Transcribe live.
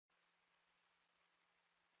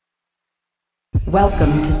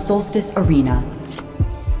Welcome to Solstice Arena.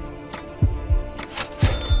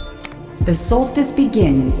 The Solstice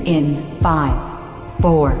begins in 5,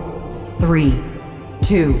 4, 3,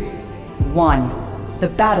 2, 1. The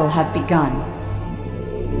battle has begun.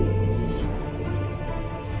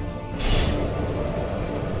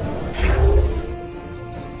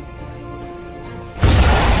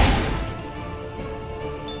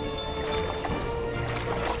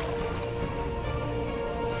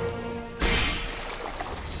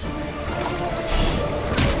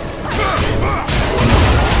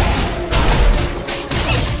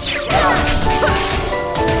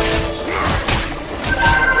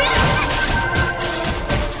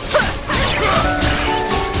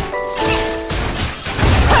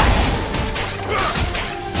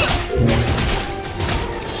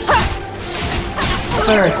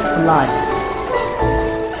 First blood.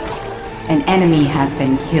 An enemy has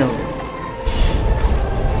been killed.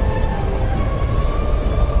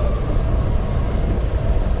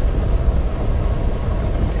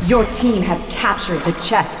 Your team has captured the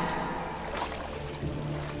chest.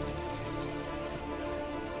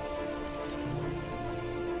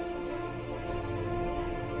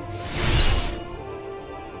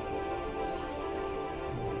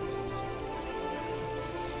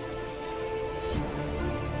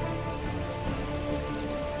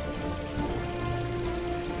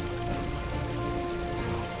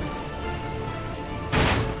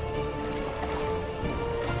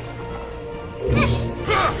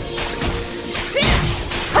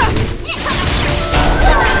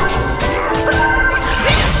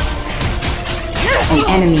 An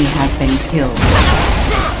enemy has been killed.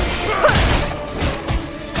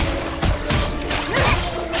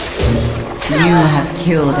 You have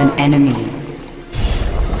killed an enemy.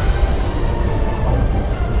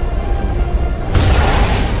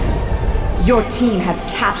 Your team has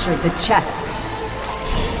captured the chest.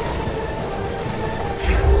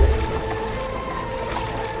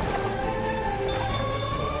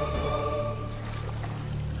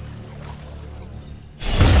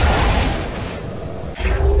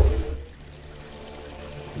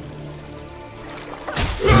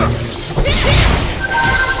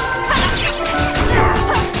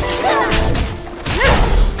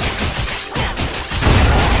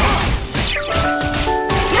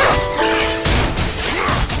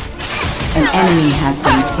 An enemy has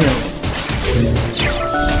been killed.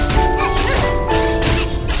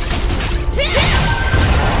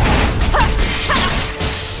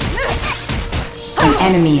 An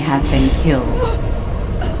enemy has been killed.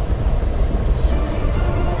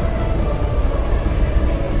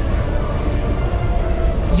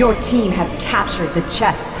 Your team has captured the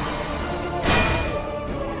chest.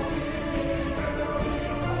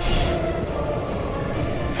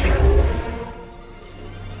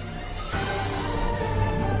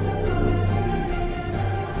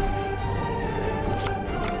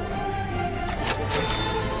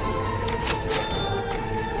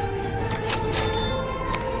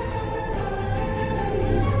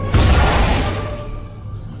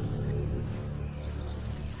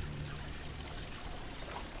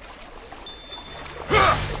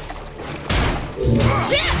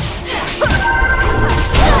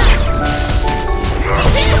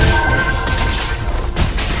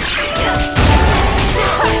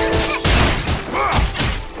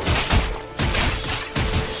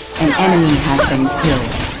 An enemy has been killed.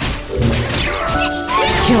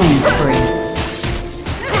 Killing spree.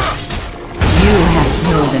 You have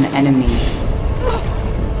killed an enemy.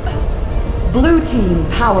 Blue team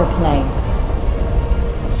power play.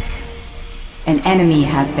 An enemy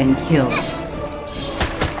has been killed.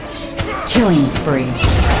 Killing spree.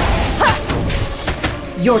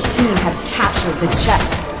 Your team has captured the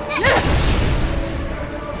chest.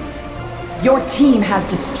 Your team has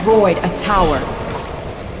destroyed a tower.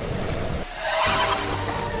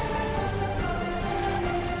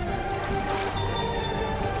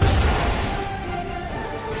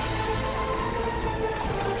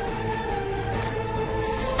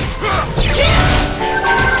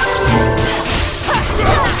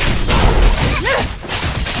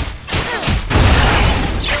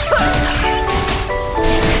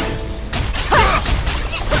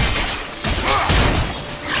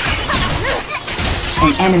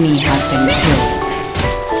 An enemy has been killed.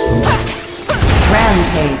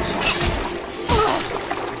 Rampage.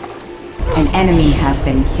 An enemy has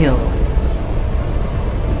been killed.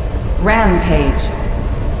 Rampage.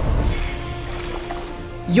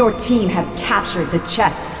 Your team has captured the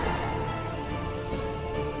chest.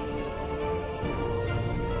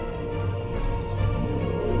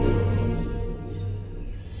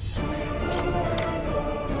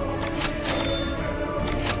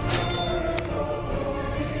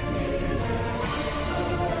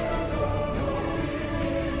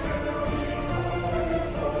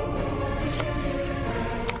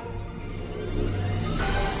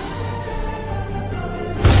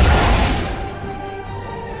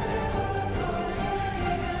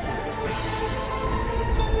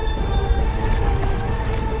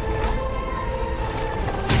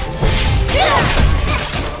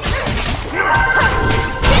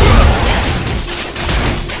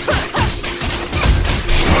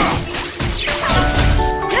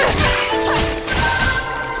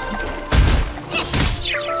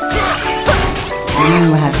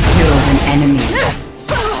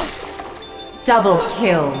 Double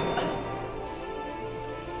kill.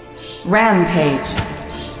 Rampage.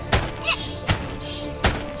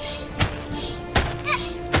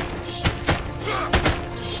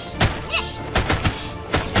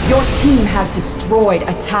 Your team has destroyed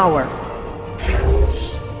a tower.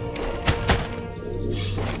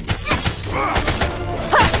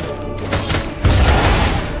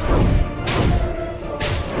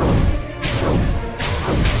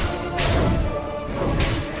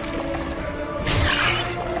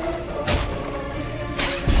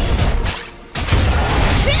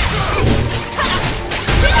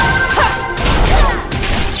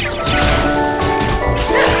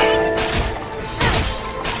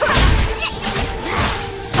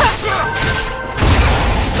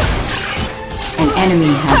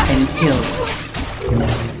 Enemy has been killed.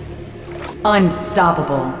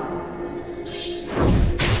 Unstoppable.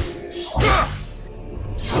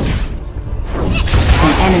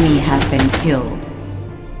 An enemy has been killed.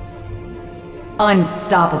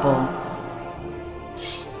 Unstoppable.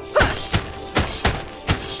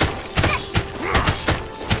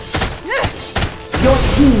 Your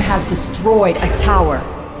team has destroyed a tower.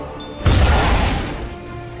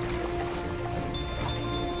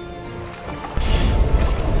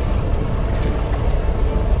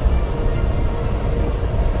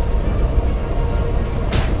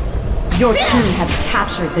 Your team has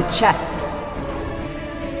captured the chest.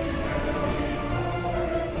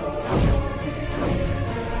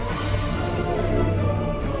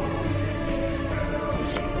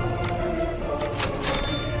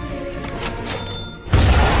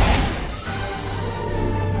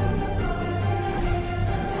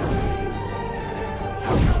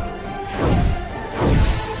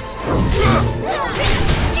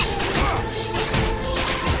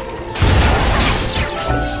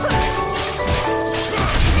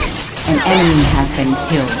 An enemy has been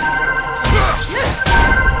killed.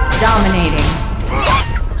 Dominating.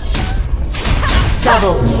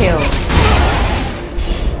 Double kill.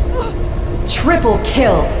 Triple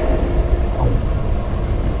kill.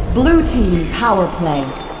 Blue team power play.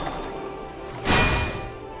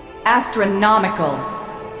 Astronomical.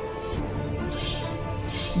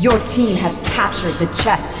 Your team has captured the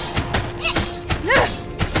chest.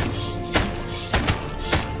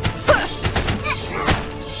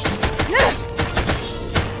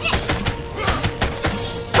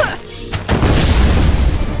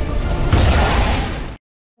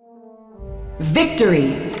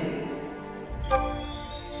 Victory!